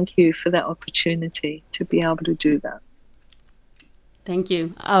really thank you for that opportunity to be able to do that. Thank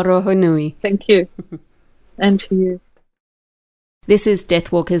you. Aroha nui. Thank you. And to you. This is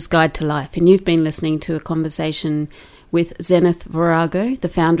Deathwalker's Guide to Life, and you've been listening to a conversation with Zenith Virago, the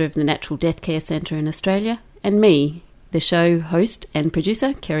founder of the Natural Death Care Centre in Australia, and me, the show host and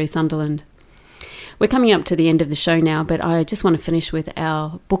producer, Kerry Sunderland. We're coming up to the end of the show now, but I just want to finish with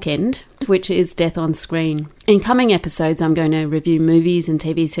our bookend, which is Death on Screen. In coming episodes, I'm going to review movies and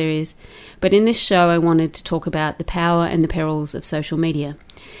TV series, but in this show I wanted to talk about the power and the perils of social media.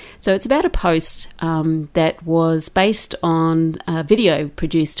 So it's about a post that was based on a video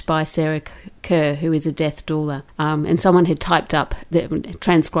produced by Sarah Kerr, who is a death doula, and someone had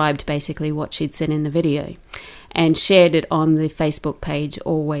transcribed basically what she'd said in the video and shared it on the Facebook page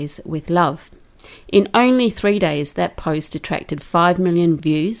Always With Love. In only 3 days, that post attracted 5 million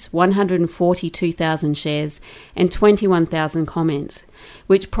views, 142,000 shares, and 21,000 comments,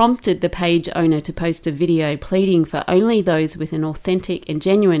 which prompted the page owner to post a video pleading for only those with an authentic and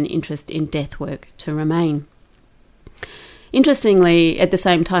genuine interest in death work to remain. Interestingly, at the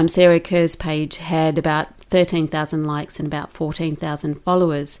same time, Sarah Kerr's page had about 13,000 likes and about 14,000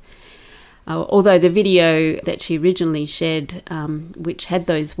 followers. Although the video that she originally shared, which had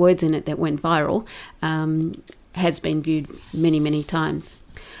those words in it that went viral, has been viewed many, many times.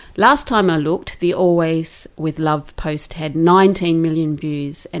 Last time I looked, the Always With Love post had 19 million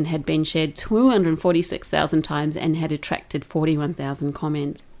views and had been shared 246,000 times and had attracted 41,000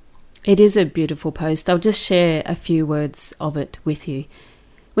 comments. It is a beautiful post. I'll just share a few words of it with you.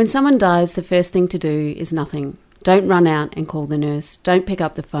 When someone dies, the first thing to do is nothing. Don't run out and call the nurse. Don't pick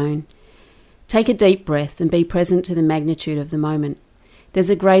up the phone. Take a deep breath and be present to the magnitude of the moment. There's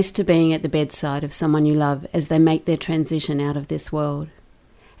a grace to being at the bedside of someone you love as they make their transition out of this world.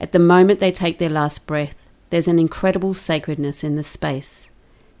 At the moment they take their last breath, there's an incredible sacredness in the space.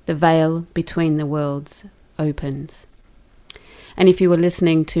 The veil between the worlds opens. And if you were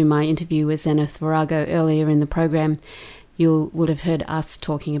listening to my interview with Zenith Virago earlier in the program, you would have heard us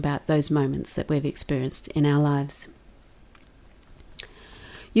talking about those moments that we've experienced in our lives.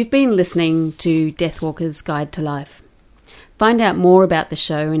 You've been listening to Deathwalker's Guide to Life. Find out more about the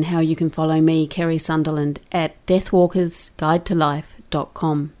show and how you can follow me, Kerry Sunderland, at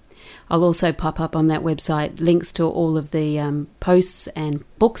deathwalkersguidetolife.com. I'll also pop up on that website links to all of the posts and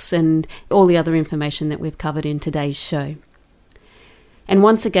books and all the other information that we've covered in today's show. And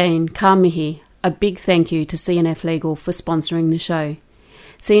once again, ka mihi, a big thank you to CNF Legal for sponsoring the show.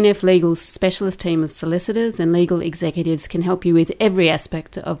 CNF Legal's specialist team of solicitors and legal executives can help you with every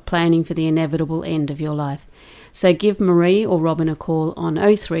aspect of planning for the inevitable end of your life. So give Marie or Robin a call on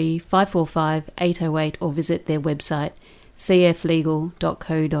 03 545 808 or visit their website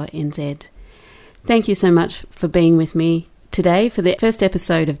cflegal.co.nz. Thank you so much for being with me today for the first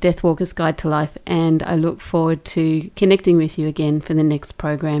episode of Deathwalker's Guide to Life, and I look forward to connecting with you again for the next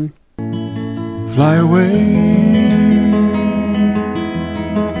program. Fly away.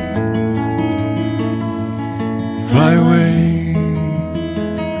 Fly away,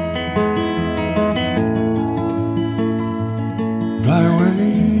 fly away.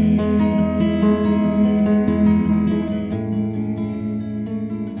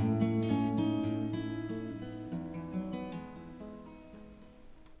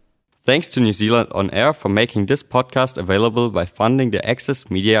 Thanks to New Zealand On Air for making this podcast available by funding the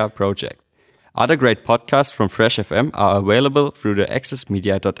Access Media project. Other great podcasts from Fresh FM are available through the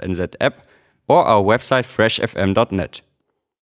accessmedia.nz app or our website freshfm.net.